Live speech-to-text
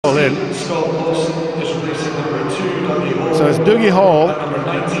In. So it's Dougie Hall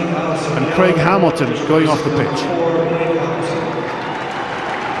and Craig Hamilton going off the pitch.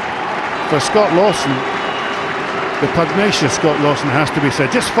 For Scott Lawson, the pugnacious Scott Lawson has to be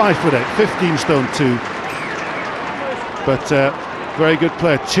said, just 5'8", 15 stone 2, but very good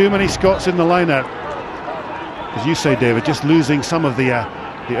player. Too many Scots in the line-out, as you say, David, just losing some of the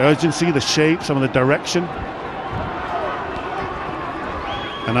urgency, the shape, some of the direction.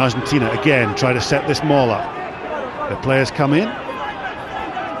 And Argentina again try to set this maul up. The players come in.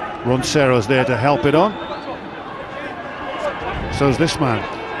 Roncero's there to help it on. So's this man,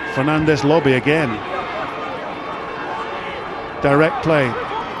 Fernandez Lobby again. Direct play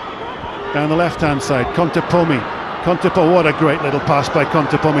down the left-hand side. Contepomi. What a great little pass by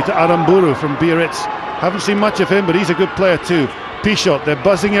Contepomi to Aramburu from Biarritz. Haven't seen much of him, but he's a good player too. Pichot, they're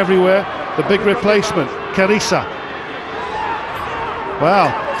buzzing everywhere. The big replacement, Carissa.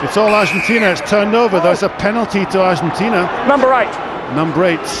 Wow, it's all Argentina. It's turned over. There's a penalty to Argentina. Number 8. Number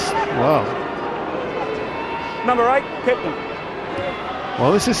 8. Wow. Number 8, captain.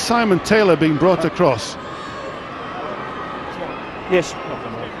 Well, this is Simon Taylor being brought across. Yes,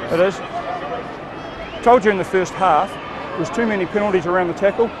 it is. Told you in the first half, there was too many penalties around the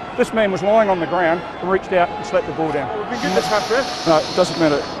tackle. This man was lying on the ground and reached out and slapped the ball down. We've been good this half, right? No, it doesn't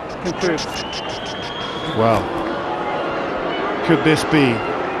matter. Concurred. Wow. Could this be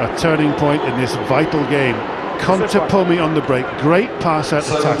a turning point in this vital game? Contepomi on the break, great pass out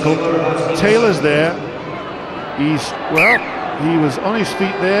the tackle. Taylor's there. He was on his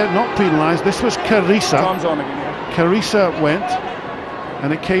feet there, not penalised. This was Carissa. Carissa went,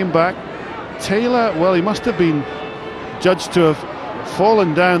 and it came back. Taylor, well, he must have been judged to have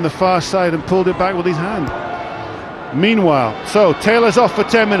fallen down the far side and pulled it back with his hand. Meanwhile, so Taylor's off for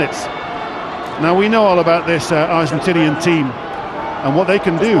 10 minutes. Now we know all about this Argentinian team and what they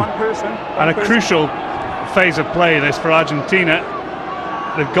can do. And a crucial phase of play this for Argentina.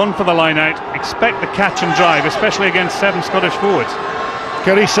 They've gone for the line out, expect the catch and drive, especially against 7 Scottish forwards.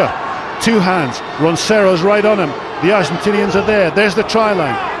 Carissa, 2 hands, Roncero's right on him. The Argentinians are there, there's the try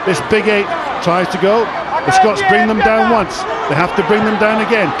line. This big 8 tries to go, the Scots bring them down once, they have to bring them down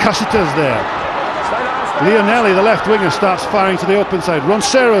again. Cusiter's there. Leonelli, the left winger, starts firing to the open side.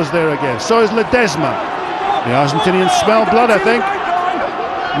 Roncero's there again, so is Ledesma. The Argentinians smell blood, I think.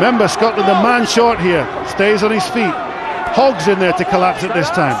 Remember, Scotland, the man short here, stays on his feet. Hogg's in there to collapse at this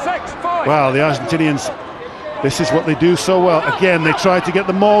time. Well, the Argentinians, this is what they do so well. Again, they try to get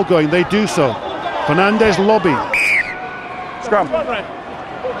the maul going, they do so. Fernandez Lobby. Scrum.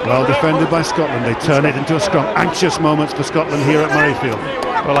 Well defended by Scotland, they turn it into a scrum. Anxious moments for Scotland here at Murrayfield.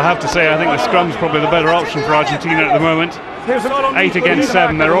 Well, I have to say, I think the scrum's probably the better option for Argentina at the moment. 8 against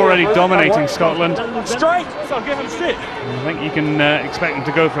 7, they're already dominating Scotland. Straight. I think you can expect them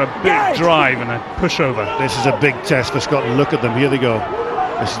to go for a big drive and a pushover. This is a big test for Scotland. Look at them, here they go.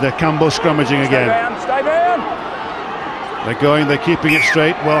 This is their Cambo scrummaging again. Stay down. They're going, they're keeping it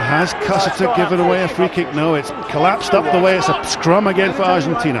straight. Well, has Cusiter given away a free kick? No, it's collapsed up the way. It's a scrum again for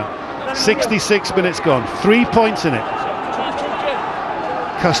Argentina. 66 minutes gone, 3 points in it.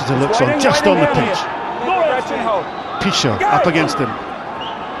 Cusiter looks on, just on the pitch. Pichot up against him.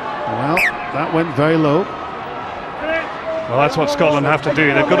 Well, that went very low. Well, that's what Scotland have to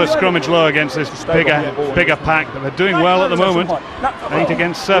do. They've got to scrummage low against this bigger pack, but they're doing well at the moment. 8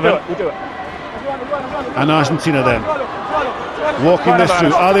 against 7. And Argentina then walking this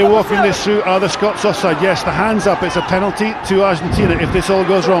through. Are they walking this through? Are the Scots offside? Yes, the hands up. It's a penalty to Argentina if this all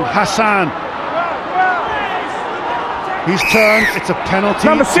goes wrong. Hassan, he's turned. It's a penalty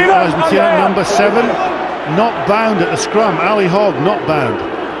to Argentina. Number 7 not bound at the scrum. Ali Hogg not bound.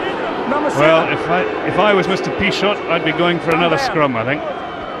 Well, if I was Mr. Pichot, I'd be going for another scrum, I think.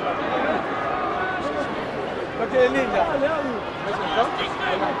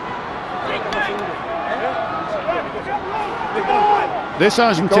 This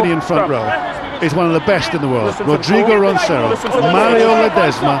Argentinian front row is one of the best in the world. Rodrigo Roncero, Mario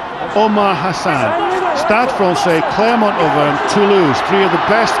Ledesma, Omar Hassan, Stade Francais, Clermont-Auvergne, Toulouse, 3 of the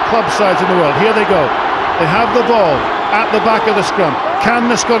best club sides in the world. Here they go. They have the ball at the back of the scrum.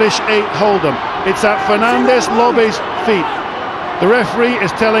 Can the Scottish 8 hold them? It's at Fernandez Lobby's feet. The referee is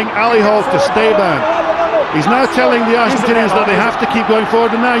telling Ali Hogg to stay bound. He's now telling the Argentinians that they have to keep going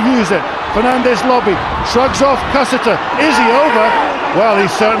forward and now use it. Fernandez Lobby shrugs off Cusiter. Is he over? Well,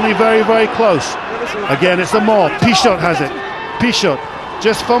 he's certainly very, very close. Again, it's the maul. Pichot has it. Pichot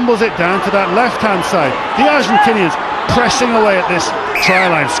just fumbles it down to that left-hand side. The Argentinians pressing away at this try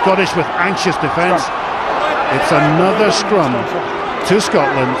line. Scottish with anxious defence. It's another scrum to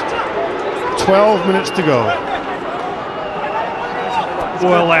Scotland. 12 minutes to go.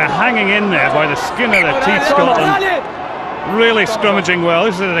 Well, they're hanging in there by the skin of their teeth, Scotland. Really scrummaging well.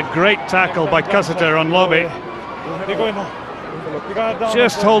 This is a great tackle by Cussiter on Lobby.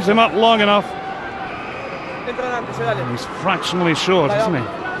 Just holds him up long enough. He's fractionally short, isn't he?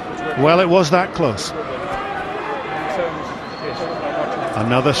 Well, it was that close.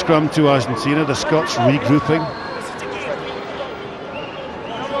 Another scrum to Argentina, the Scots regrouping.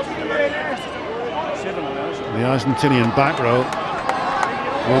 The Argentinian back row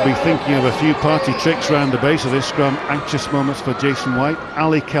will be thinking of a few party tricks around the base of this scrum. Anxious moments for Jason White.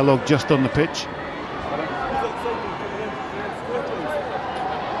 Ali Kellogg just on the pitch.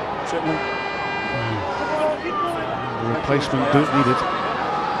 Replacement boot needed.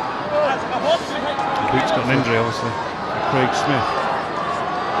 The boot's got an injury, obviously. Craig Smith.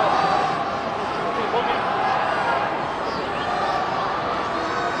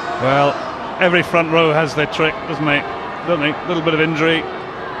 Well, every front row has their trick, doesn't it? Don't they? A little bit of injury,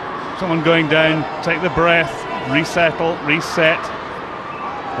 someone going down, take the breath, resettle, reset.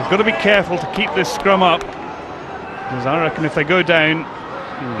 They've got to be careful to keep this scrum up, because I reckon if they go down,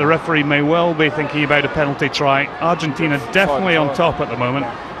 the referee may well be thinking about a penalty try. Argentina definitely on top at the moment.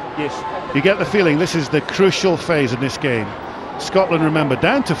 Yes. You get the feeling this is the crucial phase in this game. Scotland, remember,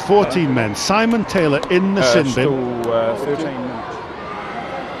 down to 14 men. Simon Taylor in the sin bin. Still 13 minutes.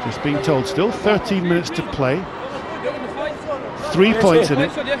 Just being told, still 13 minutes to play. 3 points in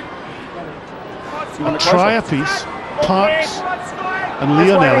it. A try apiece. Parks and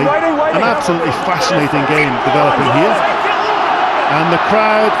Leonelli. An absolutely fascinating game developing here. And the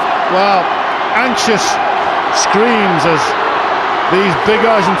crowd, well, anxious screams as these big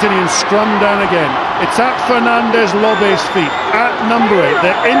Argentinians scrum down again. It's at Fernandez Lobbe's feet, at number 8.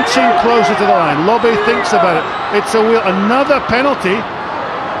 They're inching closer to the line. Lobbe thinks about it. It's a wheel. Another penalty.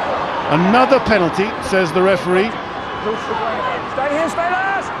 Another penalty, says the referee. Stay here, stay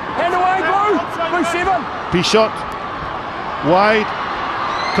there. Hand away, Blue. Blue 7. Pichot. Wide.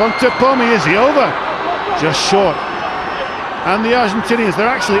 Contepomi, is he over? Just short. And the Argentinians, they're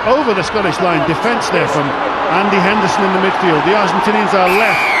actually over the Scottish line. Defence there from Andy Henderson in the midfield. The Argentinians are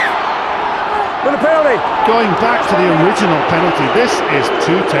left. With a penalty. Going back to the original penalty. This is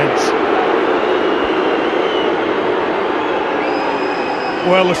too tense.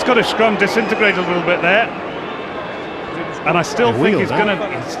 Well, the Scottish scrum disintegrated a little bit there, and I still think he's going to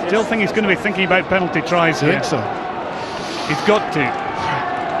be thinking about penalty tries here. I think so. He's got to.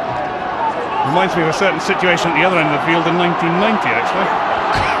 Reminds me of a certain situation at the other end of the field in 1990, actually.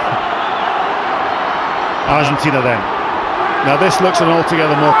 Argentina then. Now this looks an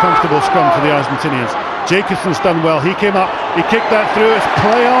altogether more comfortable scrum for the Argentinians. Jacobson's done well. He came up, he kicked that through. It's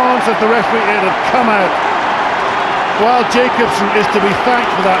play on, says the referee. It had come out. Well, Jacobson is to be thanked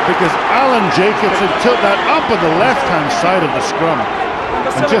for that, because Alan Jacobson took that up on the left-hand side of the scrum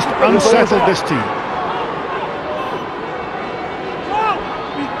and just unsettled this team.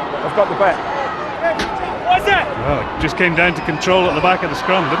 I've got the back. Well, it just came down to control at the back of the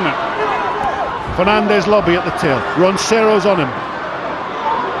scrum, didn't it? Fernandez Lobby at the tail. Roncero's on him.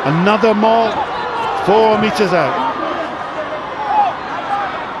 Another maul, 4 metres out.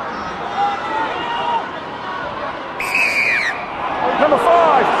 Number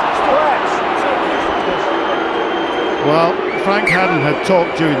 5, Stretch. Well, Frank Haddon had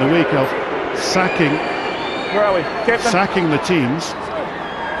talked during the week of sacking the teams,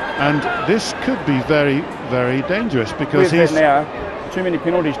 and this could be very, very dangerous, because we've had now too many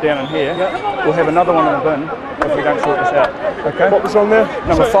penalties down in here. We'll have another one in the bin if we don't sort this out. Okay. What was on there?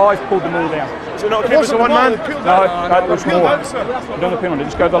 Number 5 pulled them all down. So not keep us a one man? No, there's more. You're on the penalty.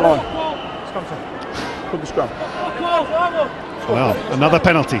 Just go to the line. Put the scrum. Well, another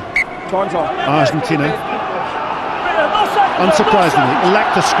penalty. Time's on. Argentina, unsurprisingly,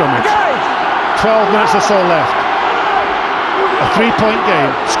 elect the scrummage. 12 minutes or so left. A 3-point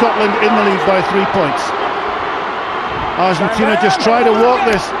game. Scotland in the lead by 3 points. Argentina just try to walk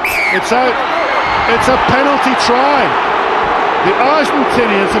this. It's out. It's a penalty try. The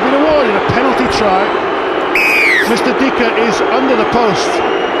Argentinians have been awarded a penalty try. Mr. Dika is under the post.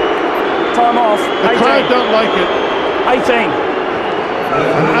 Time off. The crowd don't like it. 18.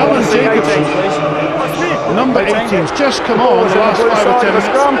 And Alan Jacobson, number 18's just come on the last 5 or 10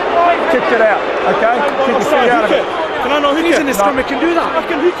 minutes. Kicked it out, okay? Keep your feet out of it. Can I not hook it? He's in the scrum, he can do that. I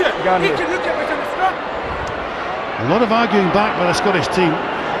can hook it. Go on He here. can hook it within the scrum. A lot of arguing back by the Scottish team.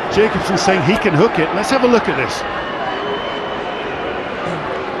 Jacobson saying he can hook it. Let's have a look at this.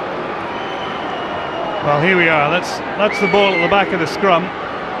 Well, here we are. That's the ball at the back of the scrum,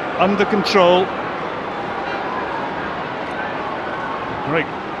 under control. Great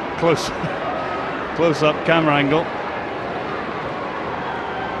close up camera angle.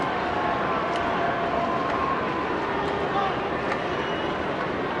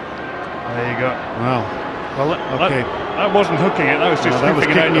 go. Wow. Well, Okay. that wasn't hooking it. That was just That was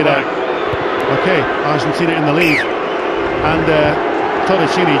hoofing kicking it out it the out. back. Okay, Argentina in the lead, and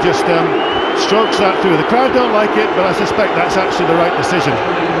Torricini just strokes that through. The crowd don't like it, but I suspect that's actually the right decision.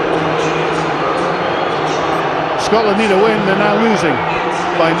 Scotland need a win. They're now losing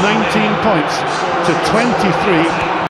by 19 points to 23